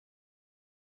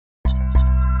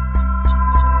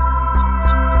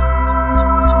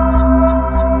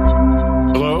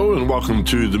Welcome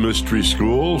to the Mystery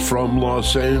School from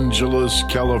Los Angeles,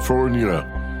 California.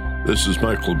 This is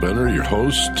Michael Benner, your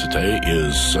host. Today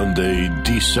is Sunday,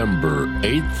 December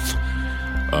 8th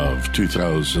of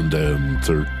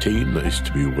 2013. Nice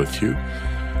to be with you.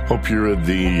 Hope you're in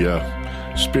the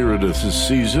spirit of the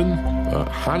season.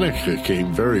 Hanukkah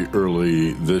came very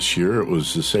early this year. It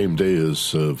was the same day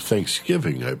as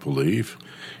Thanksgiving, I believe,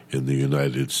 in the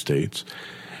United States.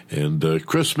 And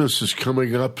Christmas is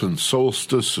coming up, and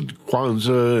solstice and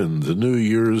Kwanzaa and the New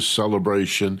Year's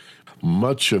celebration.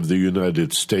 Much of the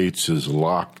United States is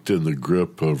locked in the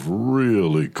grip of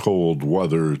really cold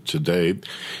weather today.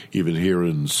 Even here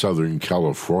in Southern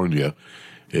California,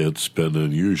 it's been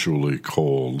unusually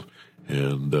cold.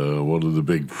 And one of the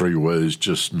big freeways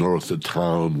just north of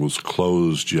town was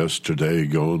closed yesterday,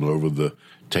 going over the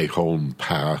Tejon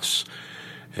Pass.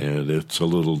 And it's a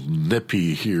little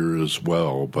nippy here as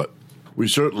well, but we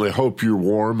certainly hope you're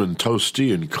warm and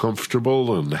toasty and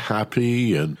comfortable and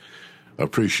happy, and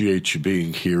appreciate you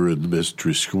being here in the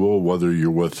Mystery School, whether you're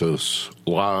with us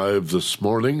live this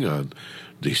morning on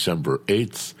December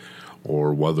 8th,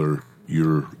 or whether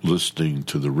you're listening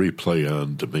to the replay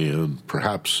on demand,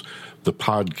 perhaps the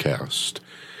podcast.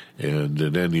 And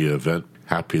in any event,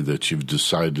 happy that you've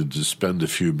decided to spend a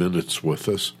few minutes with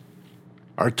us.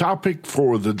 Our topic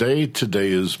for the day today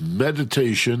is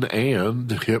meditation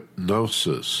and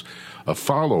hypnosis, a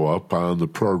follow-up on the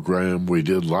program we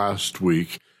did last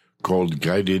week called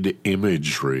Guided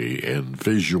Imagery and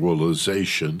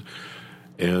Visualization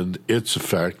and its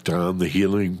effect on the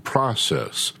healing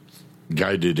process.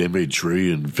 Guided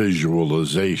imagery and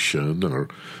visualization are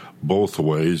both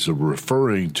ways of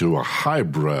referring to a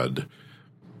hybrid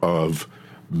of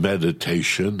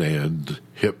meditation and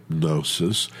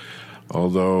hypnosis.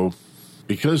 Although,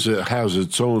 because it has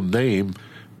its own name,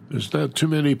 there's not too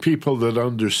many people that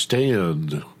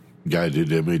understand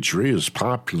guided imagery, as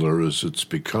popular as it's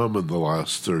become in the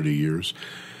last 30 years,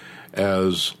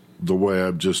 as the way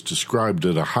I've just described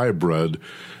it, a hybrid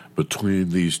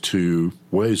between these two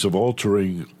ways of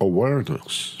altering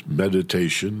awareness,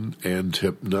 meditation and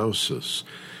hypnosis.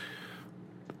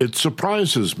 It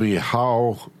surprises me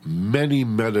how many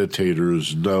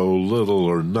meditators know little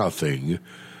or nothing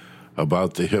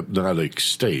about the hypnotic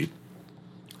state,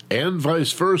 and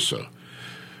vice versa.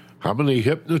 How many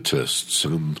hypnotists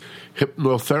and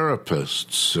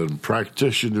hypnotherapists and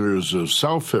practitioners of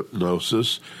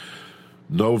self-hypnosis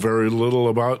know very little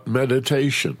about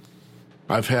meditation?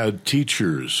 I've had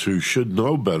teachers who should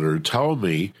know better tell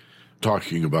me,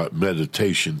 talking about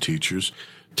meditation teachers,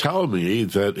 tell me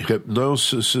that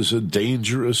hypnosis is a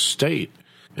dangerous state.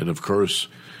 And of course,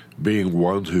 being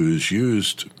one who's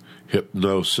used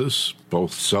hypnosis,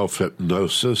 both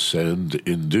self-hypnosis and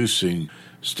inducing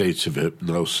states of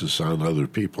hypnosis on other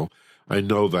people, I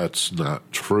know that's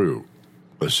not true.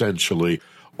 Essentially,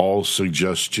 all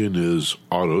suggestion is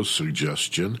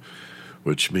autosuggestion,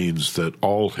 which means that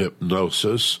all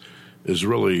hypnosis is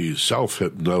really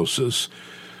self-hypnosis.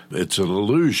 It's an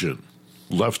illusion,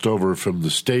 left over from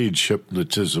the stage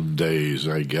hypnotism days,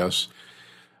 I guess,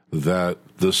 that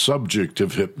the subject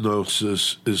of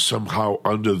hypnosis is somehow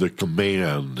under the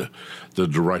command, the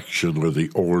direction, or the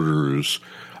orders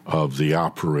of the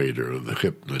operator, the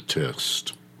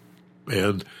hypnotist.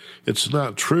 And it's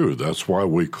not true. That's why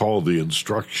we call the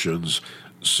instructions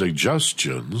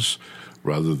suggestions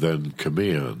rather than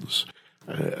commands.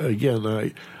 Again,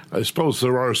 I suppose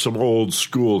there are some old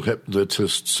school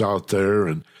hypnotists out there,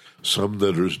 and some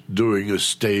that are doing a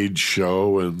stage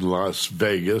show in Las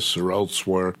Vegas or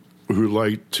elsewhere, who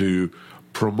like to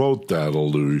promote that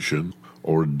illusion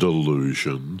or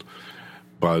delusion,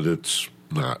 but it's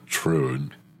not true.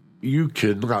 You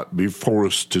cannot be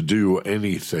forced to do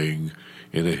anything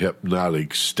in a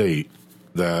hypnotic state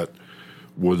that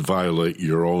would violate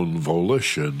your own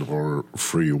volition or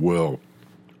free will.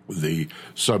 The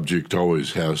subject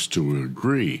always has to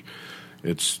agree.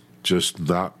 It's just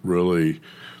not really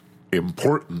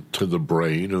important to the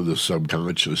brain or the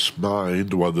subconscious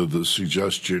mind whether the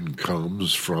suggestion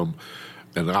comes from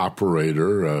an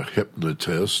operator, a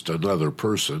hypnotist, another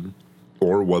person,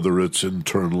 or whether it's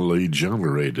internally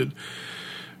generated.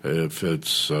 If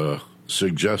it's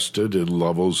suggested in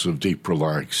levels of deep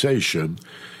relaxation,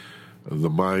 the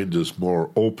mind is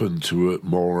more open to it,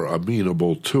 more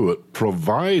amenable to it,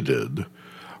 provided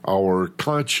our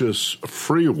conscious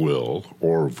free will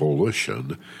or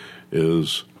volition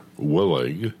is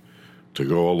willing to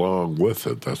go along with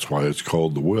it. That's why it's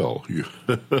called the will.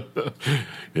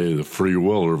 The free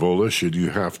will or volition,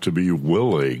 you have to be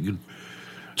willing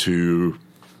to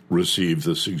receive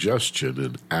the suggestion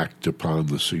and act upon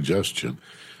the suggestion.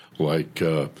 Like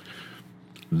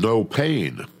no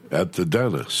pain. at the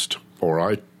dentist, or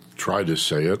I try to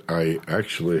say it. I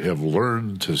actually have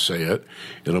learned to say it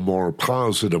in a more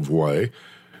positive way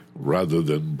rather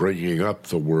than bringing up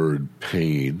the word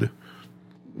pain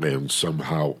and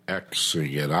somehow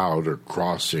Xing it out or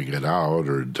crossing it out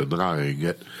or denying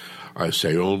it. I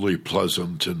say only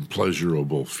pleasant and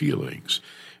pleasurable feelings.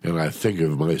 And I think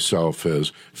of myself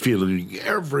as feeling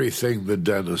everything the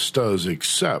dentist does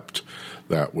except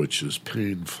that which is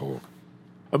painful.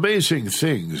 Amazing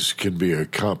things can be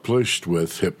accomplished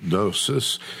with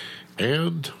hypnosis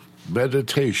and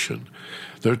meditation.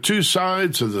 They're two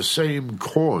sides of the same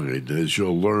coin, as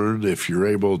you'll learn if you're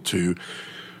able to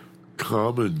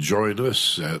come and join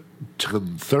us at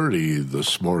 10:30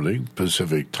 this morning,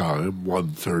 Pacific Time,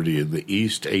 1:30 in the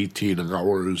East, 18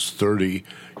 hours, 30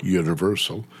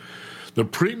 Universal. The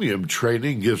premium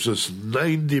training gives us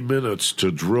 90 minutes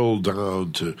to drill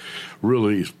down to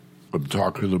really, I'm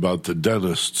talking about the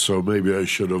dentist, so maybe I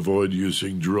should avoid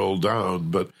using drill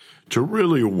down, but to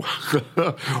really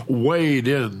wade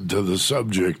into the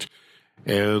subject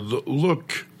and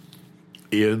look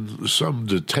in some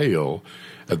detail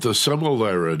at the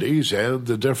similarities and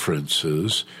the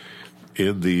differences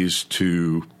in these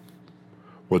two,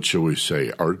 what shall we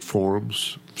say, art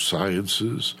forms,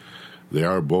 sciences. They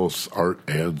are both art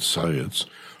and science.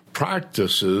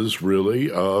 Practices, really,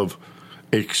 of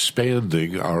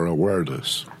expanding our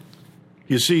awareness.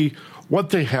 You see, what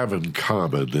they have in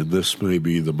common, and this may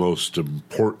be the most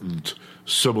important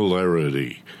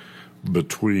similarity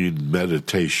between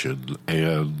meditation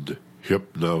and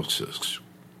hypnosis,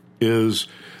 is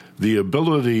the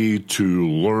ability to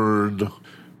learn,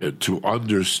 to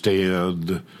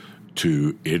understand,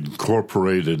 to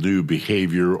incorporate a new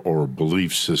behavior or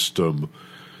belief system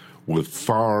with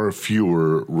far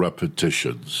fewer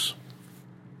repetitions.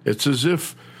 It's as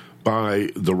if by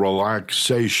the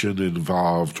relaxation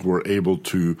involved, we're able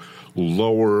to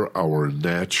lower our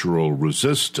natural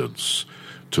resistance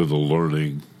to the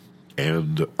learning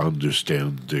and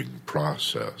understanding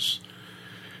process.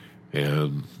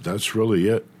 And that's really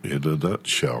it in a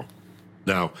nutshell.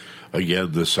 Now,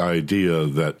 again, this idea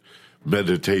that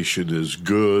meditation is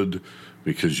good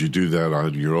because you do that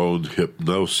on your own,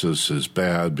 hypnosis is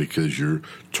bad because you're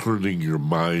turning your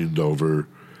mind over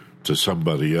to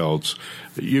somebody else,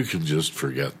 you can just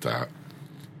forget that.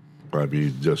 I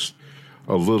mean, just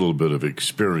a little bit of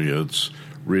experience,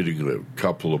 reading a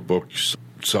couple of books,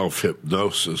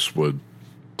 self-hypnosis would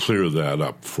clear that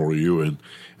up for you, and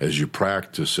as you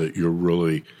practice it, you'll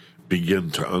really begin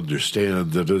to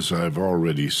understand that, as I've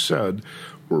already said,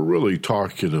 we're really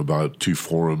talking about two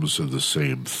forms of the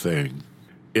same thing.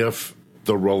 If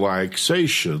the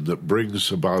relaxation that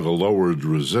brings about a lowered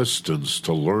resistance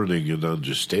to learning and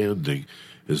understanding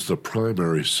is the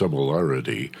primary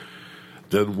similarity,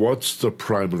 then what's the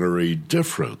primary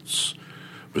difference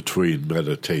between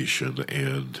meditation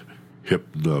and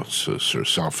hypnosis or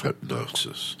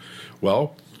self-hypnosis?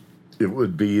 Well, it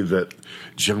would be that,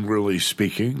 generally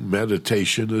speaking,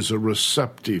 meditation is a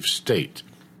receptive state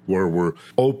where we're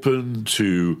open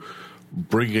to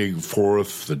bringing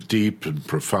forth the deep and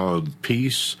profound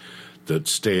peace that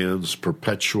stands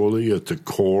perpetually at the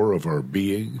core of our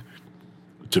being.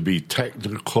 To be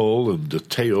technical and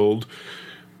detailed,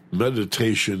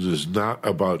 meditation is not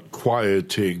about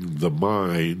quieting the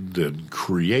mind and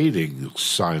creating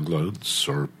silence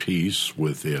or peace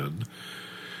within.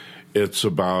 It's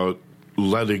about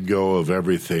letting go of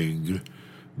everything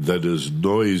that is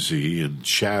noisy and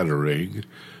chattering,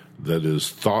 that is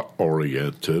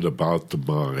thought-oriented about the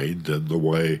mind and the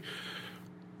way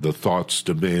the thoughts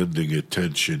demanding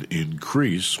attention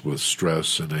increase with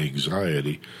stress and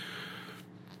anxiety,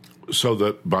 so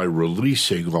that by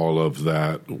releasing all of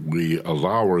that, we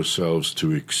allow ourselves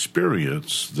to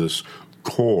experience this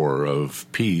core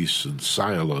of peace and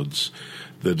silence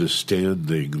that is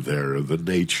standing there. The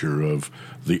nature of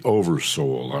the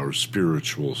oversoul, our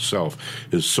spiritual self,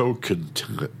 is so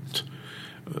content,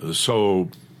 so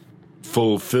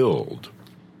fulfilled,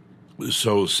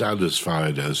 so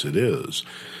satisfied as it is,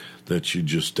 that you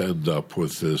just end up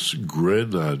with this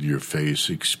grin on your face,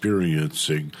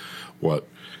 experiencing what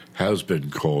has been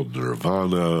called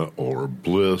nirvana or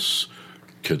bliss,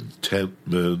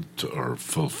 contentment or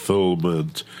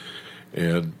fulfillment.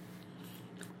 And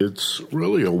it's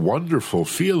really a wonderful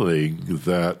feeling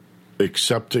that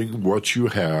accepting what you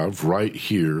have right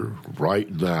here,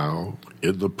 right now,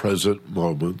 in the present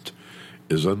moment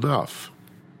is enough.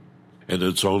 And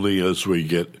it's only as we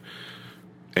get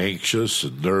anxious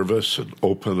and nervous and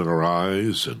open our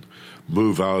eyes and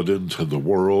move out into the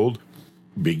world,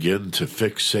 begin to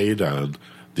fixate on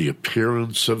the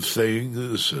appearance of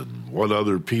things and what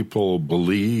other people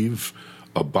believe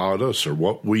about us or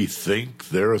what we think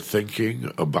they're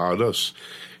thinking about us,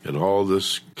 and all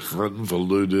this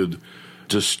convoluted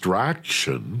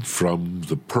distraction from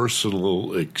the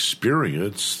personal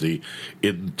experience, the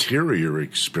interior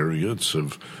experience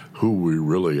of who we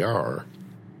really are,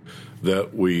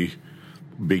 that we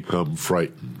become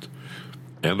frightened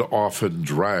and often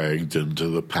dragged into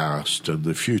the past and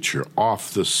the future,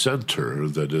 off the center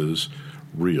that is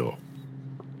real.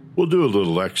 We'll do a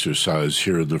little exercise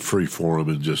here in the free forum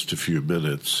in just a few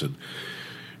minutes and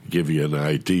give you an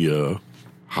idea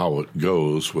how it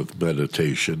goes with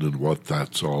meditation and what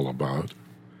that's all about.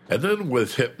 And then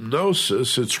with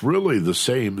hypnosis, it's really the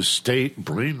same state.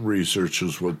 Brain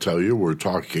researchers will tell you we're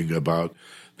talking about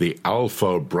the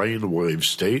alpha brainwave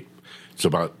state. It's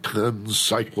about 10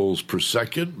 cycles per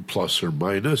second, plus or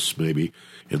minus, maybe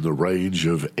in the range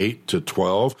of 8 to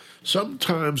 12,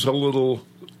 sometimes a little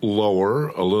lower,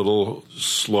 a little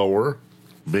slower,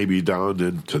 maybe down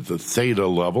into the theta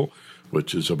level,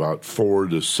 which is about 4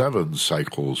 to 7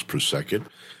 cycles per second,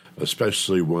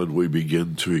 especially when we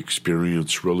begin to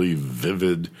experience really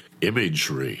vivid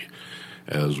imagery,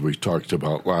 as we talked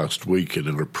about last week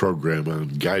in our program on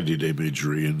guided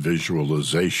imagery and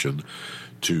visualization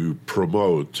to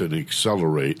promote and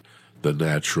accelerate the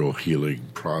natural healing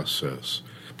process.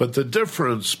 But the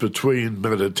difference between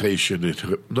meditation and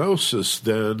hypnosis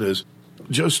then is,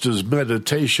 just as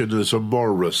meditation is a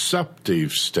more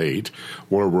receptive state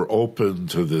where we're open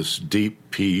to this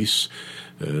deep peace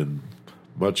and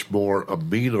much more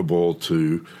amenable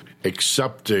to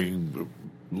accepting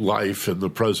life in the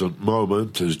present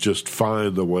moment as just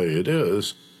fine the way it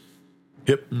is,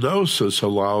 hypnosis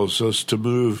allows us to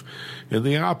move in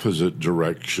the opposite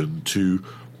direction, to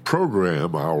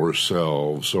program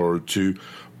ourselves or to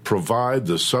provide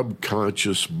the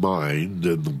subconscious mind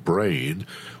and the brain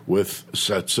with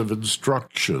sets of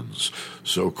instructions,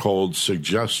 so-called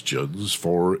suggestions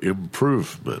for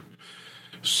improvement,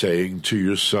 saying to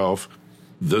yourself,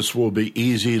 this will be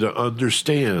easy to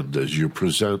understand as you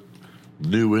present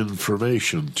new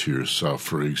information to yourself,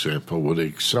 for example, would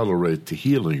accelerate the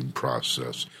healing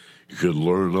process. You could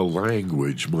learn a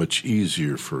language much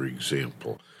easier, for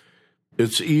example.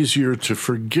 It's easier to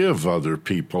forgive other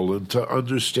people and to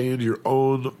understand your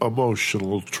own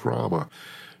emotional trauma,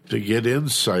 to get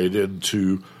insight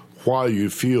into why you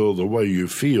feel the way you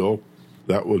feel.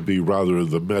 That would be rather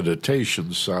the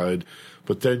meditation side,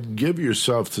 but then give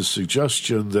yourself the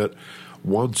suggestion that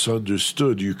once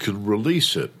understood, you can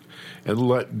release it and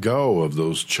let go of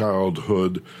those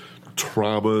childhood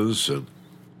traumas and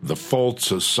the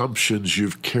false assumptions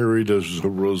you've carried as a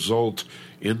result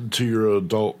into your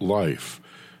adult life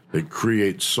that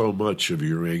create so much of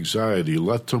your anxiety.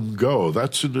 Let them go.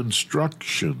 That's an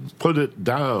instruction. Put it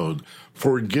down.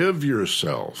 Forgive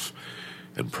yourself,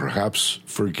 and perhaps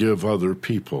forgive other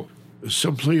people.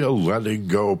 Simply a letting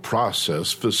go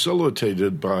process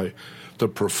facilitated by the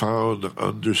profound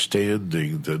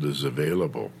understanding that is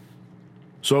available.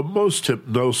 So most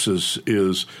hypnosis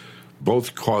is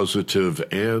both causative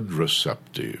and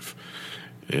receptive,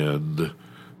 and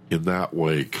in that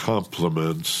way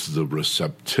complements the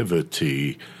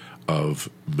receptivity of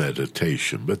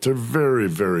meditation. But they're very,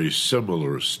 very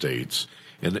similar states,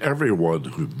 and everyone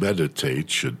who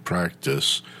meditates should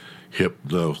practice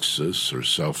hypnosis or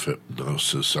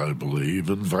self-hypnosis, I believe,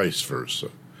 and vice versa.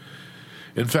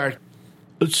 In fact,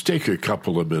 let's take a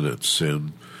couple of minutes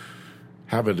and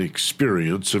have an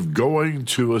experience of going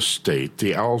to a state,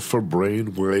 the alpha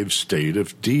brainwave state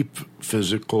of deep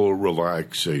physical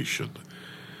relaxation,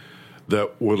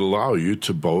 that would allow you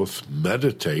to both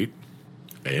meditate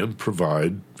and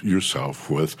provide yourself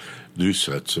with new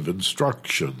sets of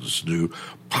instructions, new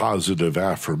positive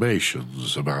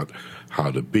affirmations about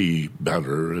how to be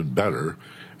better and better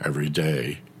every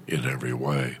day in every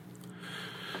way.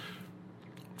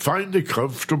 Find a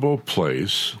comfortable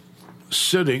place.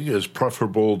 Sitting is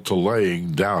preferable to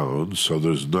laying down, so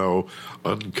there's no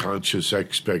unconscious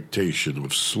expectation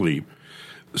of sleep.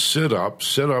 Sit up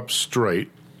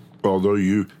straight. Although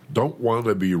you don't want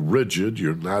to be rigid,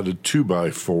 you're not a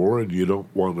 2x4, and you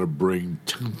don't want to bring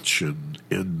tension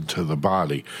into the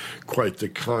body. Quite the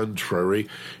contrary,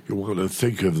 you want to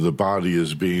think of the body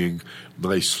as being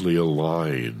nicely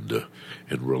aligned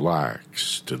and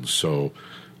relaxed. And so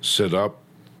sit up,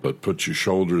 but put your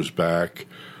shoulders back,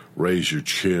 raise your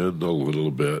chin a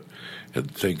little bit, and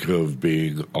think of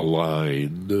being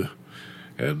aligned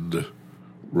and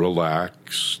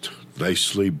relaxed,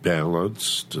 nicely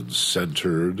balanced and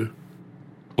centered.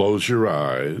 Close your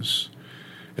eyes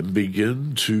and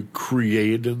begin to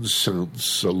create and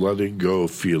sense a letting go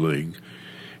feeling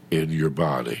in your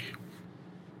body.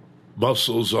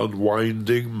 Muscles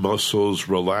unwinding, muscles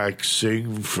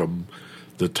relaxing from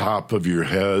the top of your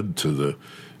head to the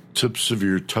tips of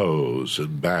your toes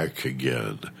and back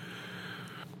again.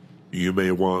 You may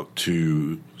want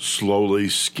to slowly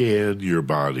scan your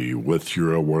body with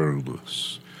your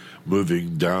awareness,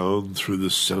 moving down through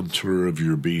the center of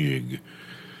your being,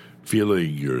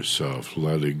 feeling yourself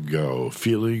letting go,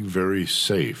 feeling very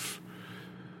safe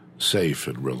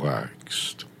and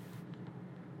relaxed.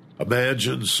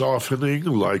 Imagine softening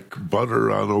like butter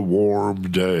on a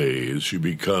warm day as you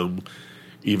become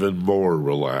even more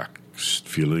relaxed,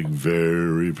 feeling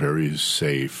very, very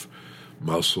safe,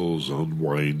 muscles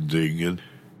unwinding, and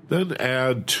then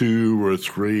add 2 or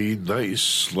 3 nice,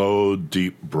 slow,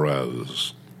 deep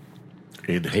breaths,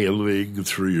 inhaling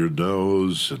through your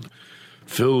nose and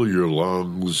fill your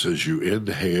lungs as you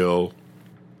inhale.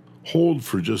 Hold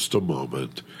for just a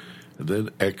moment, and then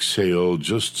exhale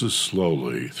just as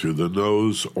slowly through the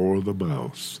nose or the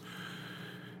mouth.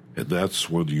 And that's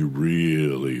when you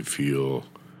really feel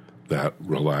that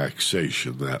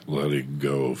relaxation, that letting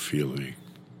go feeling.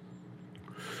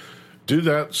 Do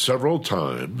that several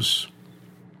times,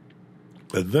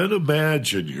 and then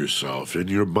imagine yourself in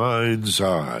your mind's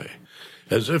eye,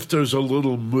 as if there's a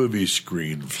little movie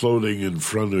screen floating in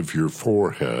front of your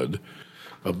forehead.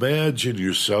 Imagine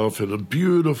yourself in a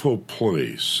beautiful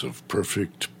place of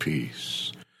perfect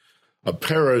peace, a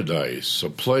paradise, a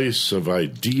place of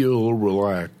ideal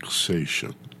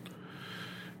relaxation.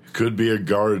 It could be a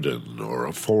garden or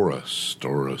a forest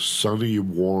or a sunny,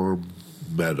 warm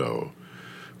meadow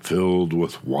filled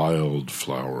with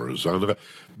wildflowers on a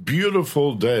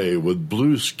beautiful day with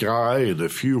blue sky and a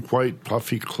few white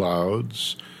puffy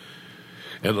clouds,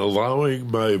 and allowing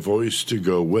my voice to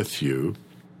go with you.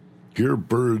 Hear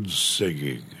birds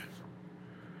singing.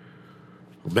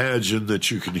 Imagine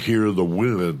that you can hear the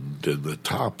wind in the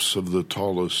tops of the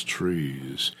tallest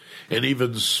trees, and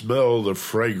even smell the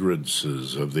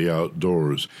fragrances of the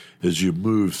outdoors as you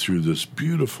move through this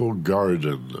beautiful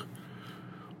garden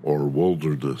or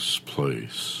wilderness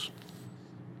place,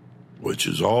 which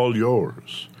is all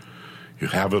yours. You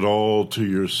have it all to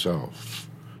yourself.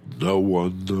 No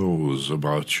one knows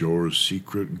about your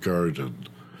secret garden,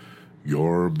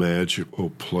 your magical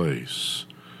place,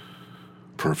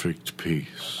 perfect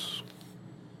peace.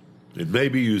 And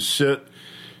maybe you sit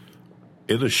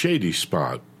in a shady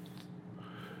spot,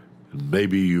 and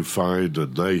maybe you find a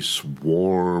nice,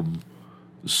 warm,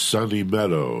 sunny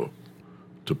meadow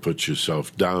to put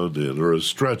yourself down in, or a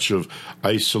stretch of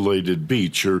isolated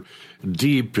beach, or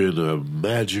deep in a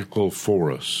magical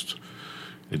forest,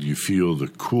 and you feel the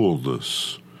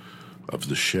coolness of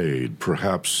the shade,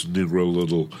 perhaps near a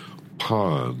little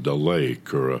pond, a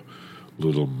lake, or a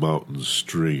little mountain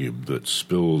stream that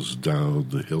spills down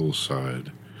the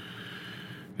hillside,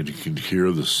 and you can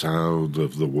hear the sound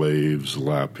of the waves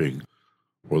lapping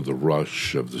or the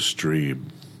rush of the stream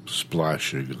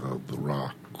splashing on the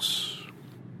rocks.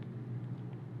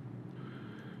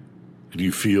 And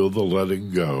you feel the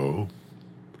letting go,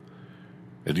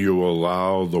 and you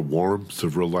allow the warmth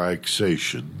of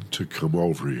relaxation to come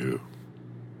over you.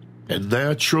 And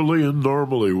naturally and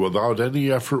normally, without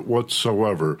any effort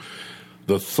whatsoever,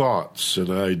 the thoughts and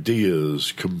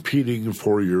ideas competing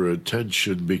for your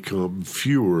attention become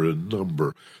fewer in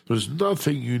number. There's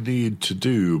nothing you need to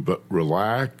do but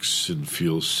relax and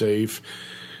feel safe,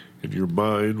 and your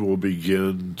mind will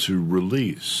begin to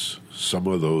release some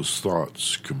of those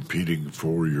thoughts competing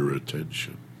for your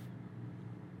attention.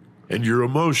 And your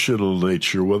emotional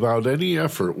nature, without any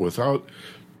effort, without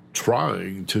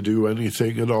trying to do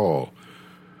anything at all,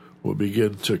 will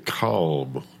begin to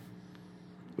calm,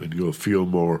 and you'll feel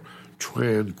more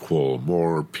tranquil,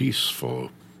 more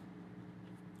peaceful.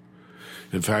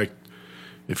 In fact,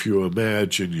 if you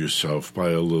imagine yourself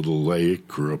by a little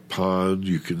lake or a pond,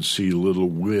 you can see little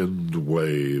wind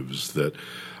waves that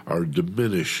are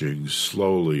diminishing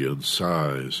slowly in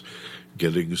size,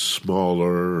 getting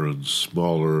smaller and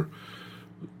smaller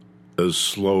as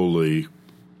slowly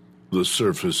the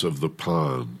surface of the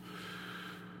pond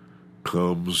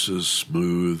comes as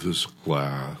smooth as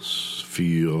glass.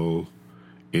 Feel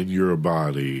in your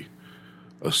body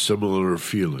a similar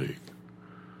feeling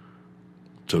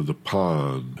to the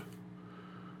pond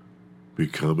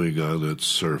becoming on its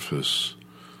surface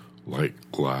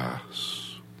like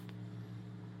glass.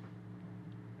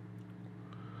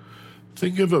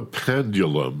 Think of a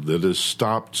pendulum that has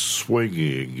stopped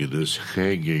swinging and is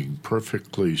hanging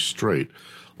perfectly straight,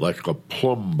 like a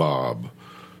plumb bob,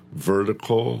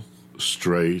 vertical,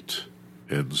 straight,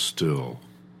 and still.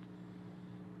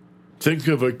 Think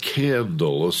of a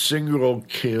candle, a single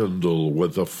candle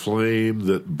with a flame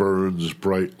that burns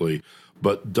brightly,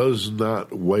 but does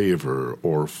not waver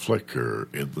or flicker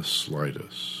in the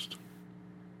slightest.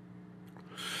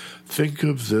 Think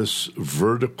of this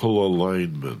vertical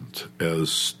alignment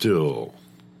as still,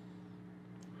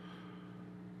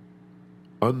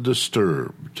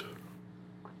 undisturbed,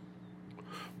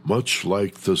 much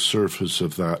like the surface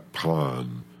of that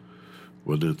pond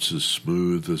when it's as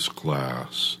smooth as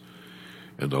glass,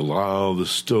 and allow the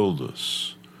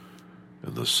stillness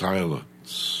and the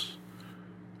silence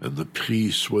and the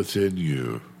peace within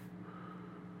you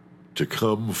to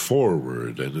come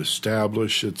forward and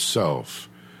establish itself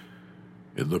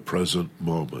in the present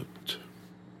moment.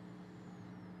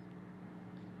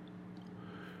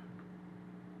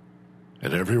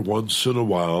 And every once in a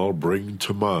while bring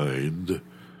to mind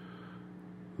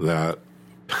that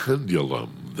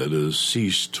pendulum that has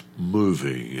ceased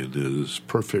moving and is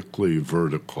perfectly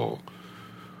vertical,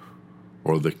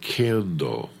 or the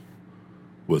candle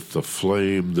with the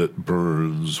flame that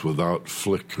burns without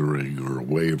flickering or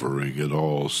wavering at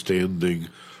all, standing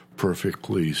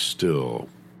perfectly still,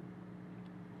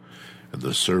 and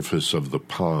the surface of the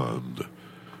pond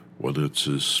when it's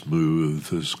as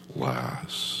smooth as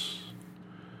glass.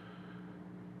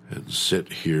 And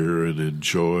sit here and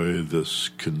enjoy this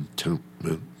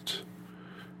contentment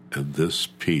and this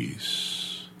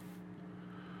peace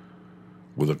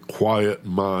with a quiet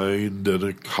mind and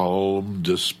a calm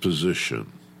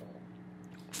disposition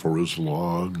for as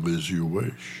long as you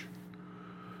wish.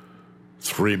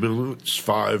 3 minutes,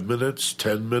 5 minutes,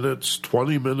 10 minutes,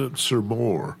 20 minutes or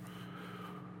more.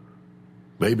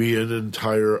 Maybe an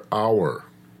entire hour.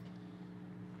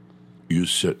 You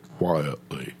sit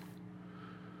quietly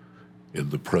in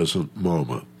the present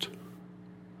moment,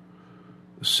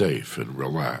 safe and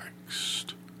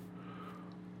relaxed,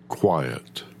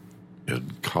 quiet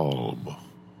and calm,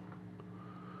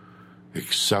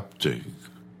 accepting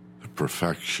the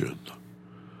perfection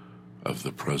of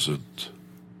the present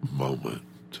moment.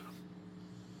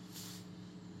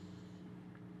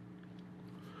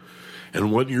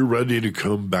 And when you're ready to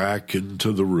come back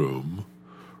into the room,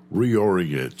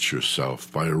 reorient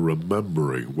yourself by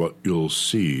remembering what you'll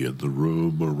see in the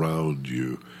room around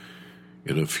you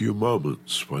in a few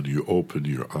moments when you open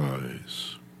your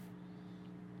eyes.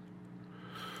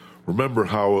 Remember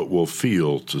how it will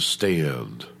feel to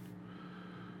stand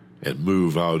and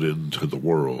move out into the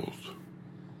world.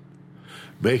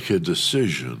 Make a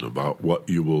decision about what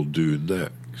you will do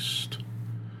next.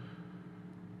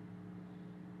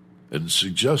 And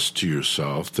suggest to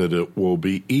yourself that it will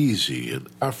be easy and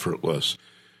effortless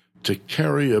to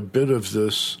carry a bit of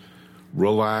this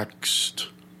relaxed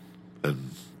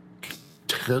and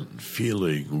content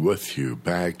feeling with you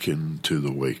back into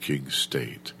the waking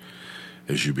state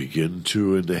as you begin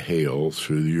to inhale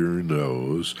through your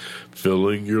nose,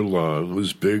 filling your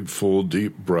lungs, big, full,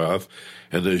 deep breath.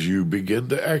 And as you begin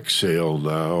to exhale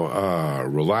now,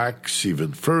 relax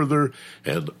even further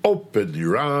and open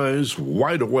your eyes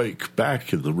wide awake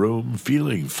back in the room,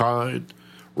 feeling fine,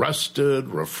 rested,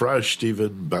 refreshed,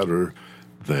 even better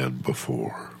than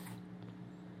before.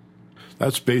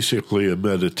 That's basically a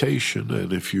meditation,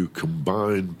 and if you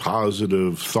combine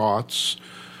positive thoughts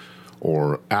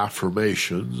or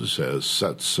affirmations as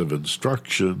sets of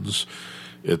instructions,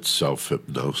 it's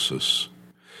self-hypnosis.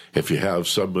 If you have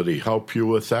somebody help you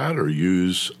with that, or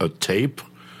use a tape,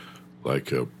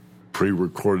 like a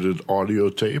pre-recorded audio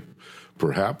tape,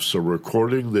 perhaps a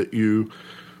recording that you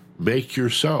make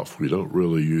yourself. We don't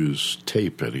really use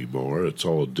tape anymore. It's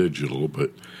all digital,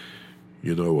 but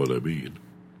you know what I mean.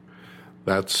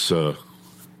 That's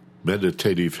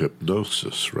meditative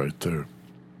hypnosis right there.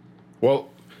 Well,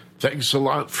 thanks a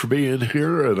lot for being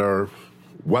here at our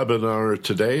webinar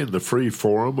today in the free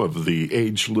forum of the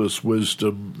Ageless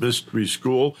Wisdom Mystery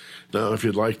School. Now, if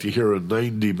you'd like to hear a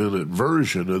 90-minute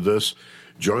version of this,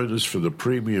 join us for the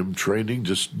premium training.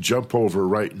 Just jump over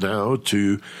right now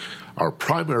to our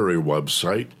primary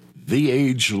website,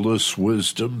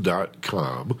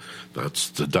 theagelesswisdom.com. That's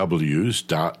the W's,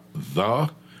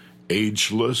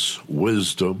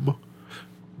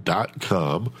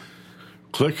 theagelesswisdom.com.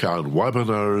 Click on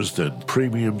webinars, then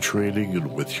premium training,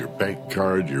 and with your bank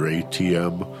card, your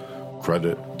ATM,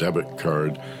 credit, debit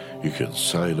card, you can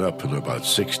sign up in about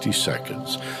 60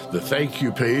 seconds. The thank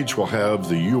you page will have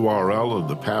the URL and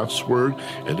the password.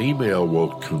 An email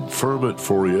will confirm it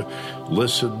for you.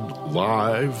 Listen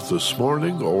live this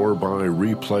morning or by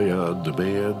replay on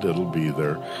demand. It'll be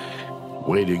there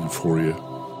waiting for you.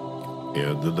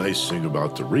 And the nice thing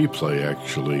about the replay,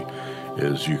 actually,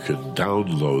 is you can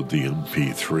download the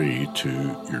MP3 to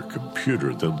your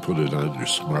computer, then put it on your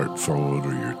smartphone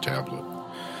or your tablet.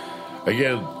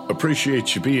 Again,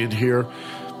 appreciate you being here.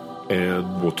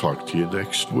 and we'll talk to you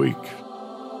next week.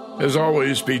 As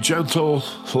always, be gentle,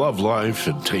 love life,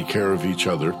 and take care of each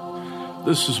other.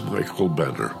 This is Michael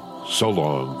Benner. So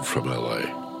long from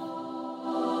LA.